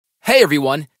Hey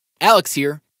everyone, Alex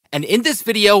here, and in this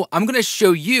video, I'm going to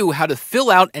show you how to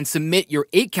fill out and submit your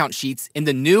 8-count sheets in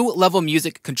the new Level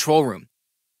Music control room.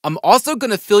 I'm also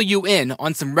going to fill you in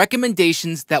on some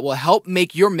recommendations that will help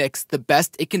make your mix the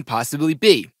best it can possibly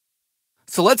be.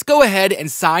 So let's go ahead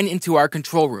and sign into our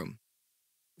control room.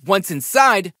 Once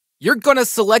inside, you're going to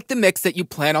select the mix that you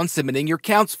plan on submitting your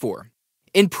counts for.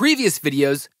 In previous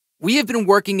videos, we have been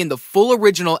working in the full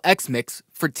original X mix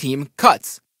for team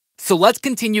cuts. So let's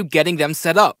continue getting them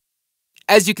set up.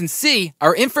 As you can see,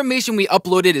 our information we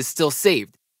uploaded is still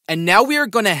saved. And now we are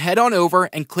going to head on over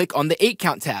and click on the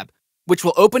 8-count tab, which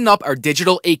will open up our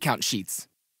digital 8-count sheets.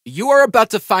 You are about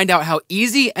to find out how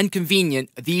easy and convenient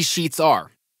these sheets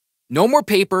are. No more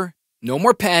paper, no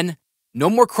more pen, no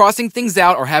more crossing things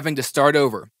out or having to start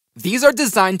over. These are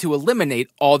designed to eliminate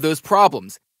all those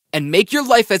problems and make your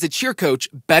life as a cheer coach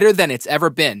better than it's ever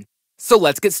been. So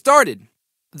let's get started.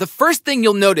 The first thing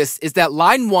you'll notice is that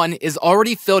line 1 is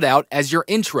already filled out as your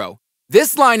intro.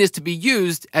 This line is to be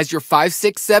used as your 5,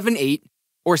 6, 7, 8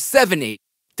 or 7, 8,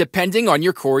 depending on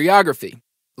your choreography.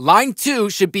 Line 2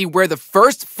 should be where the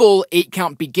first full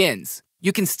 8-count begins.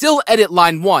 You can still edit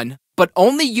line 1, but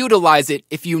only utilize it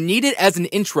if you need it as an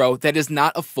intro that is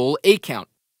not a full 8-count.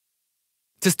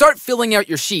 To start filling out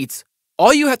your sheets,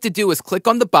 all you have to do is click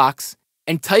on the box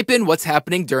and type in what's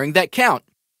happening during that count.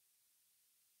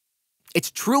 It's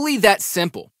truly that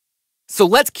simple. So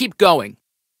let's keep going.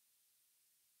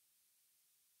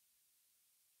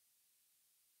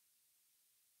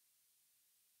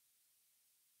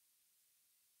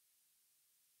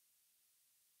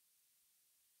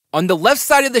 On the left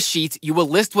side of the sheet, you will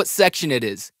list what section it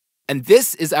is, and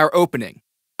this is our opening.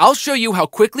 I'll show you how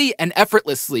quickly and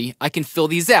effortlessly I can fill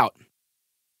these out.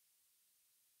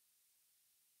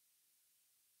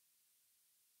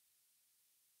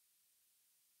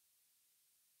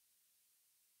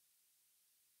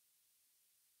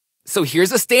 So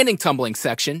here's a standing tumbling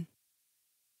section.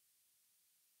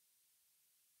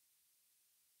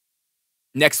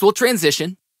 Next we'll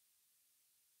transition.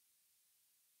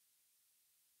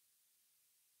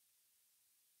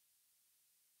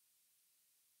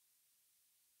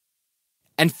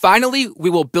 And finally, we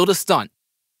will build a stunt.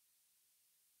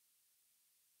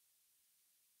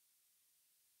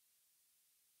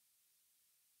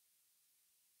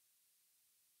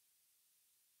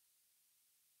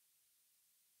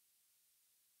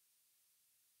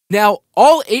 Now,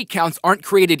 all 8 counts aren't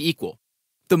created equal.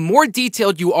 The more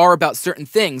detailed you are about certain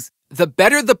things, the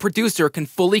better the producer can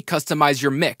fully customize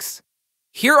your mix.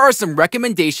 Here are some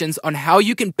recommendations on how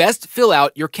you can best fill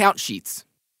out your count sheets.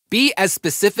 Be as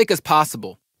specific as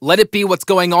possible. Let it be what's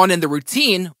going on in the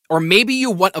routine, or maybe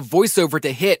you want a voiceover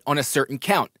to hit on a certain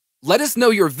count. Let us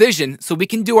know your vision so we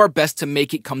can do our best to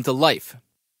make it come to life.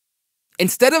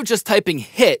 Instead of just typing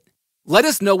hit, let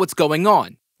us know what's going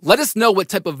on. Let us know what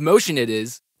type of motion it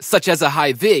is, such as a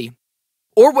high V,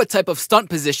 or what type of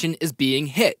stunt position is being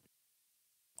hit.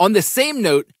 On the same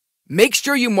note, make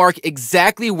sure you mark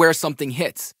exactly where something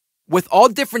hits. With all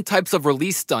different types of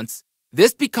release stunts,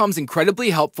 this becomes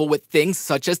incredibly helpful with things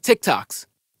such as TikToks.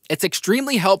 It's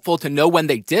extremely helpful to know when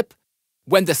they dip,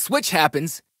 when the switch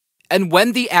happens, and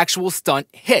when the actual stunt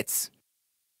hits.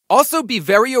 Also, be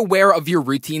very aware of your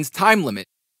routine's time limit.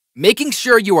 Making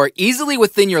sure you are easily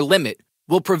within your limit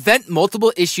will prevent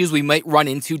multiple issues we might run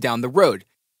into down the road,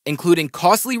 including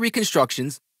costly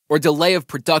reconstructions or delay of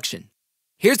production.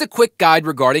 Here's a quick guide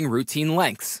regarding routine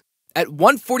lengths. At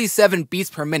 147 beats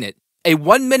per minute, a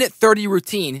 1-minute 30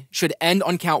 routine should end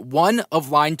on count 1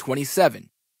 of line 27.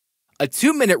 A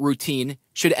 2-minute routine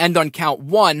should end on count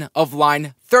 1 of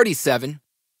line 37,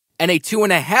 and a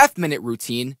 2.5-minute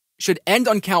routine should end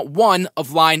on count 1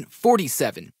 of line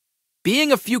 47.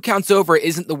 Being a few counts over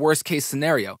isn't the worst case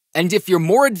scenario, and if your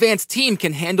more advanced team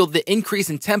can handle the increase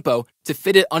in tempo to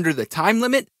fit it under the time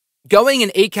limit, going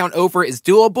an 8-count over is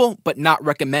doable but not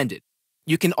recommended.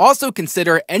 You can also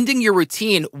consider ending your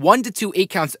routine 1 to 2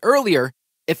 8-counts earlier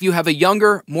if you have a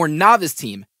younger, more novice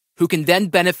team who can then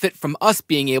benefit from us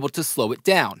being able to slow it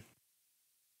down.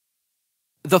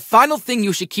 The final thing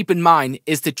you should keep in mind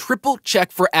is to triple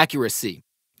check for accuracy.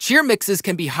 Cheer mixes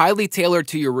can be highly tailored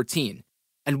to your routine,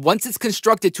 and once it's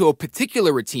constructed to a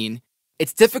particular routine,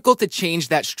 it's difficult to change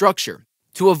that structure.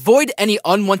 To avoid any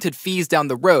unwanted fees down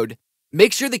the road,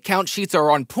 make sure the count sheets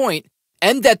are on point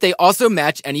and that they also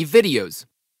match any videos.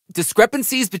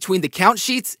 Discrepancies between the count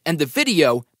sheets and the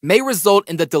video may result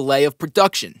in the delay of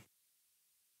production.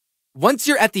 Once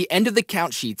you're at the end of the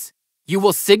count sheets, you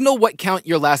will signal what count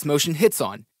your last motion hits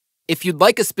on. If you'd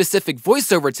like a specific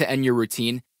voiceover to end your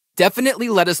routine, definitely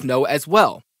let us know as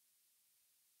well.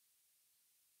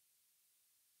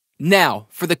 Now,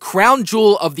 for the crown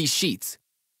jewel of these sheets.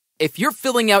 If you're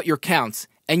filling out your counts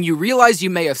and you realize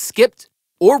you may have skipped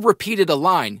or repeated a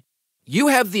line, you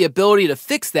have the ability to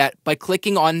fix that by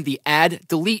clicking on the Add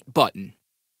Delete button.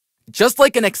 Just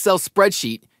like an Excel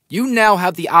spreadsheet, you now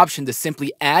have the option to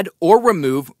simply add or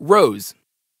remove rows.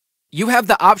 You have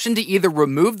the option to either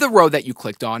remove the row that you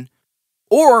clicked on,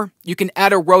 or you can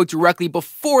add a row directly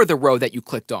before the row that you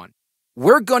clicked on.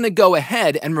 We're going to go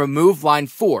ahead and remove line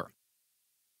 4.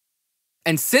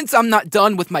 And since I'm not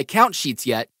done with my count sheets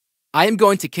yet, I am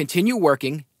going to continue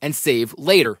working and save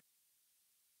later.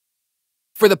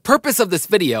 For the purpose of this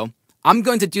video, I'm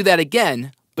going to do that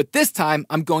again, but this time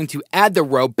I'm going to add the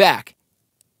row back.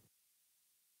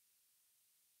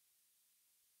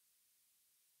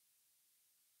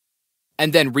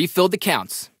 And then refill the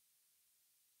counts.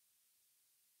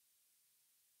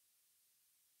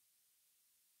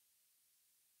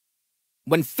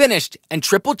 When finished and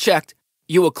triple checked,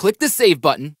 you will click the Save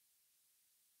button,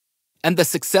 and the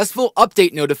successful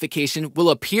update notification will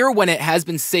appear when it has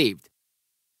been saved.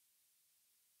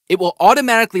 It will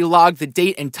automatically log the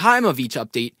date and time of each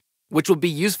update, which will be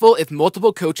useful if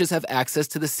multiple coaches have access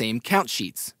to the same count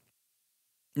sheets.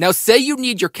 Now, say you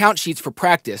need your count sheets for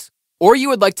practice, or you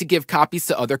would like to give copies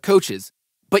to other coaches,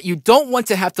 but you don't want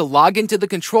to have to log into the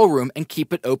control room and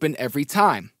keep it open every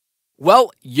time.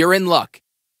 Well, you're in luck.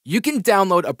 You can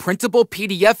download a printable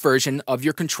PDF version of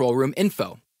your control room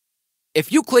info.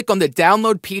 If you click on the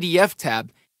Download PDF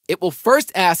tab, it will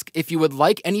first ask if you would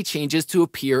like any changes to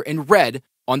appear in red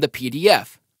on the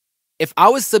PDF. If I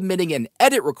was submitting an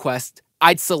edit request,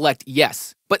 I'd select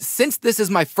yes, but since this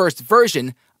is my first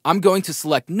version, I'm going to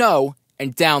select no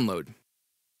and download.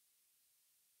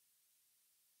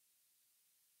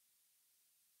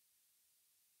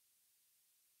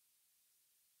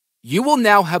 You will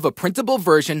now have a printable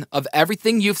version of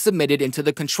everything you've submitted into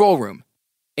the control room,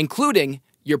 including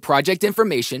your project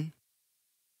information,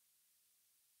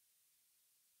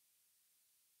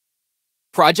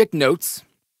 project notes,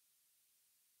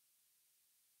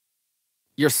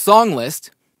 your song list,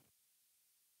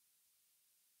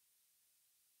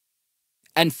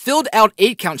 and filled out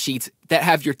 8-count sheets that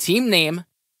have your team name,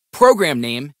 program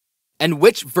name, and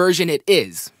which version it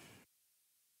is.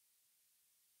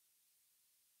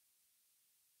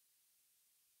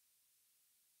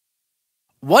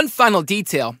 One final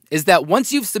detail is that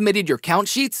once you've submitted your count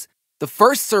sheets, the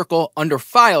first circle under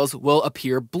Files will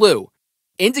appear blue,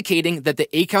 indicating that the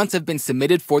 8 counts have been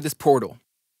submitted for this portal.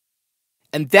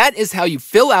 And that is how you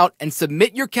fill out and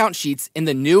submit your count sheets in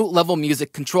the new Level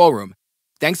Music control room.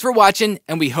 Thanks for watching,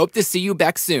 and we hope to see you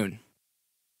back soon.